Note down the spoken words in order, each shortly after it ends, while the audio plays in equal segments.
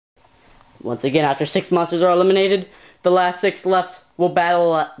Once again, after 6 monsters are eliminated, the last 6 left will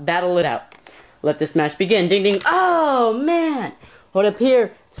battle it out. Let this match begin. Ding ding. Oh man! Hold up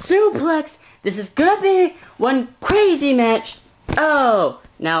here. Suplex! This is gonna be one crazy match. Oh!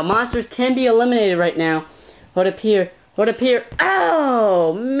 Now monsters can be eliminated right now. Hold up here. Hold up here.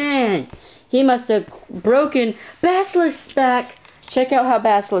 Oh man! He must have broken Basilisk's back. Check out how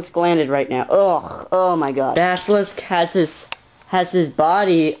Basilisk landed right now. Ugh. Oh my god. Basilisk has his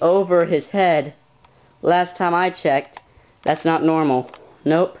body over his head. Last time I checked, that's not normal.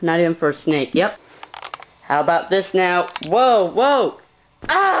 Nope, not even for a snake. Yep. How about this now? Whoa, whoa!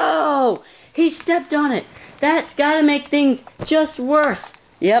 Oh! He stepped on it. That's gotta make things just worse.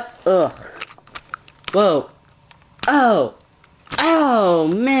 Yep. Ugh. Whoa. Oh. Oh,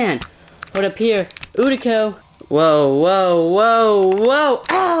 man. What up here? Udico. Whoa, whoa, whoa, whoa.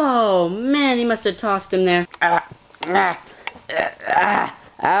 Oh, man, he must have tossed him there. Ow,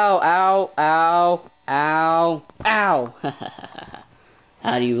 ow, ow, ow, ow.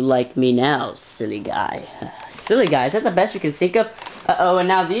 How do you like me now, silly guy? Silly guy, is that the best you can think of? Uh-oh, and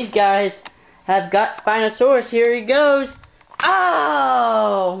now these guys have got Spinosaurus. Here he goes.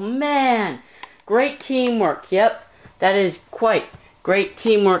 Oh, man. Great teamwork. Yep, that is quite great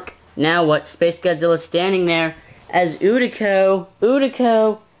teamwork. Now what? Space Godzilla standing there as Udico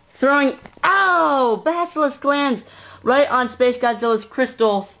throwing... Oh! Basilisk lands right on Space Godzilla's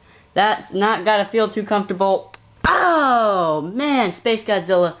crystals. That's not gotta feel too comfortable. Oh! Man, Space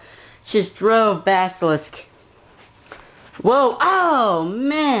Godzilla just drove Basilisk. Whoa! Oh,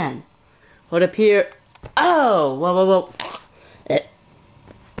 man! What up here? Oh! Whoa, whoa, whoa.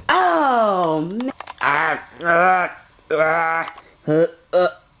 Oh, man.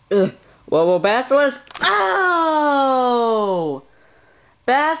 Whoa, whoa, Basilisk! Oh!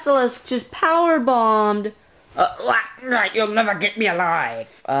 Basilisk just power bombed. You'll never get me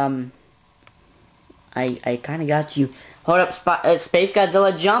alive. I kind of got you. Hold up, Space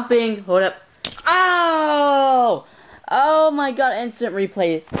Godzilla jumping. Hold up. Oh! Oh my god, instant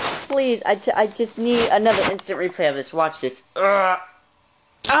replay. Please, I just need another instant replay of this. Watch this.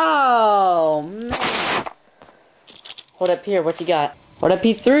 Oh, man. Hold up here, what's he got? Hold up,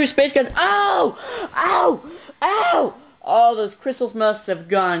 he threw Space Godzilla. Oh! Ow! Ow! Oh, those crystals must have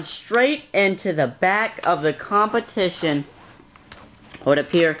gone straight into the back of the competition. Hold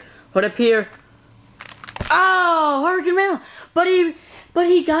up here. Hold up here. Oh! Hurricane Rail! But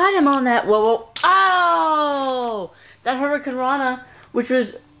he got him on that. Whoa, whoa. Oh! That Hurricane Rana, which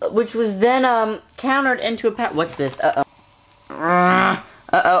was then countered into a what's this? Uh-oh.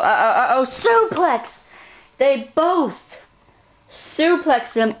 Uh-oh, suplex! They both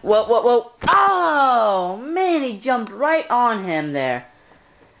suplex him. Whoa, whoa, whoa. Oh, man, he jumped right on him there.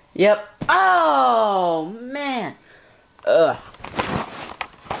 Yep. Oh, man. Ugh.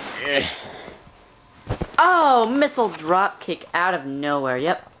 Oh, missile drop kick out of nowhere.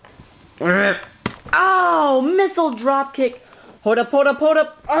 Yep. Oh, missile drop kick. Hold up, hold up, hold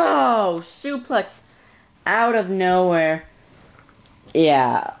up. Oh, suplex out of nowhere.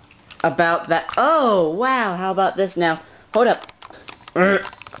 Yeah, about that. Oh, wow. How about this now? Hold up.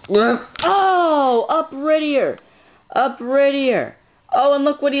 Oh, up Riddier. Up Riddier. Oh, and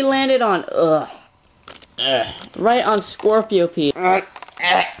look what he landed on. Ugh. Right on Scorpio P.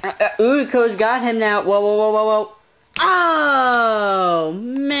 Udico's got him now. Whoa, whoa, whoa, whoa, whoa. Oh,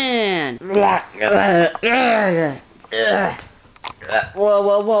 man. Whoa,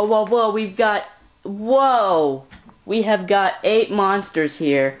 whoa, whoa, whoa, whoa. We've got... Whoa. We have got 8 monsters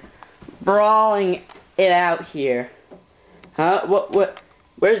here. Brawling it out here. Huh? What?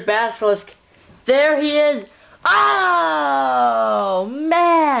 Where's Basilisk? There he is! Oh,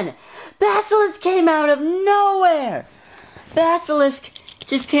 man! Basilisk came out of nowhere! Basilisk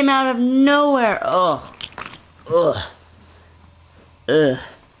just came out of nowhere. Ugh. Ugh. Ugh.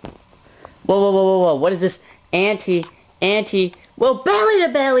 Whoa, whoa, whoa, whoa, whoa. What is this? Anti. Whoa, belly to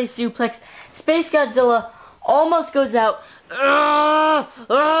belly suplex. Space Godzilla almost goes out.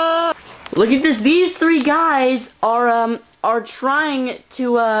 Look at this. These 3 guys are trying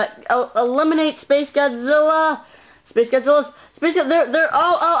to eliminate Space Godzilla. They're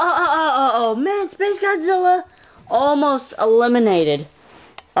oh man, Space Godzilla almost eliminated.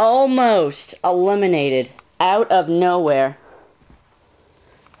 Almost eliminated out of nowhere.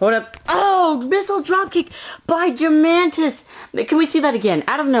 Hold up. Oh, missile dropkick by Germantis. Can we see that again?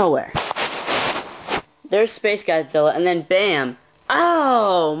 Out of nowhere. There's Space Godzilla, and then bam.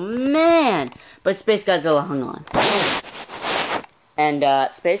 Oh, man. But Space Godzilla hung on. And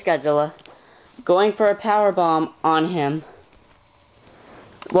Space Godzilla going for a power bomb on him.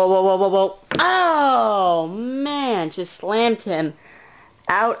 Whoa, whoa, whoa, whoa, whoa. Oh, man. Just slammed him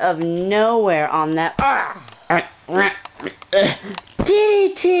out of nowhere on that.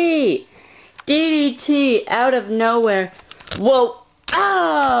 DDT! DDT out of nowhere. Whoa.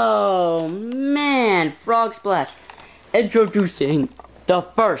 Oh, man. Frog Splash. Introducing the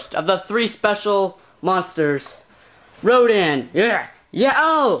first of the 3 special monsters. Rodan. Yeah. Yeah.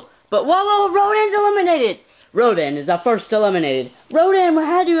 Oh. But whoa, Rodan's eliminated. Rodan is the first eliminated. Rodan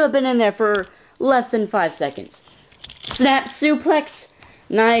had to have been in there for less than 5 seconds. Snap suplex.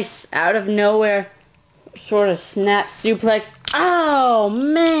 Nice. Out of nowhere. Sort of snap suplex. Oh,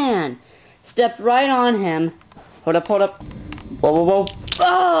 man. Stepped right on him. Hold up, hold up. Whoa.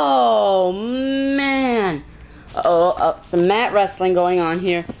 Oh, man. Some mat wrestling going on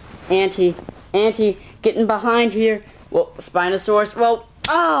here. Anti getting behind here. Whoa, Spinosaurus. Whoa.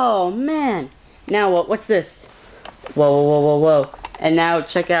 Oh, man. Now what? What's this? Whoa. And now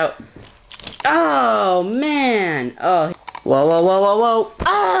check out. Oh, man. Oh. Whoa.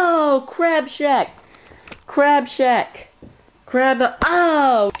 Oh, Crab Shack.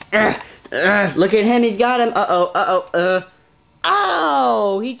 Oh. Look at him. He's got him.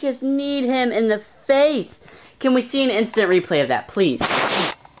 Oh, he just kneed him in the face. Can we see an instant replay of that, please?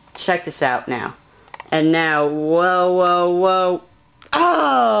 Check this out now. And now, whoa.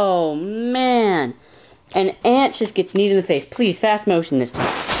 Oh, man. And Ant just gets kneed in the face. Please, fast motion this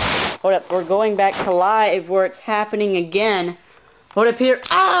time. Hold up, we're going back to live where it's happening again. Hold up here.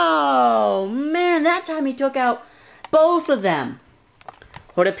 Oh, man, that time he took out both of them.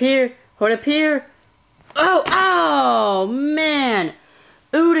 Hold up here. Oh, man.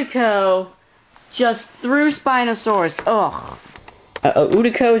 Udico just threw Spinosaurus. Ugh.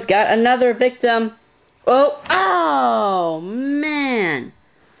 Udico's got another victim. Oh, man.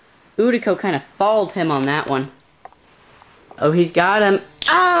 Udico kind of followed him on that one. Oh, he's got him.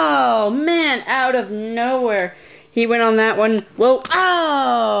 Oh, man, out of nowhere. He went on that one. Whoa.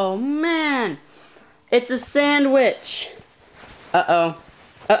 Oh, man. It's a sandwich. Uh-oh.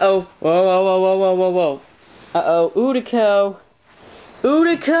 Whoa. Udico.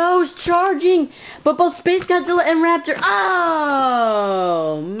 Udico's charging. But both Space Godzilla and Raptor.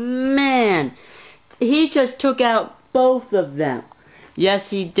 Oh, man. He just took out both of them. Yes,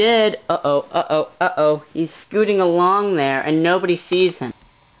 he did. Uh-oh. He's scooting along there and nobody sees him.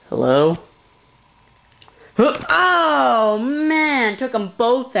 Hello? Oh, man. Took them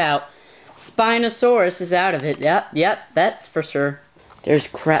both out. Spinosaurus is out of it. Yep, that's for sure. There's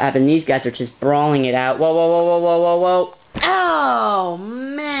Crab, and these guys are just brawling it out. Whoa. Oh,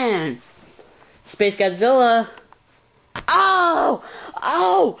 man. Space Godzilla. Oh.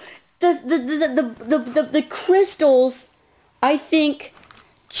 The crystals, I think,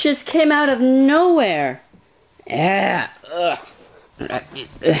 just came out of nowhere. Yeah.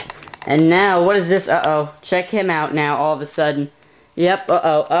 And now, what is this? Check him out now, all of a sudden. Yep,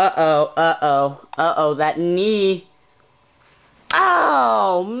 that knee.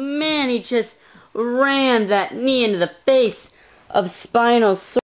 Oh, man, he just rammed that knee into the face of Spinosaurus.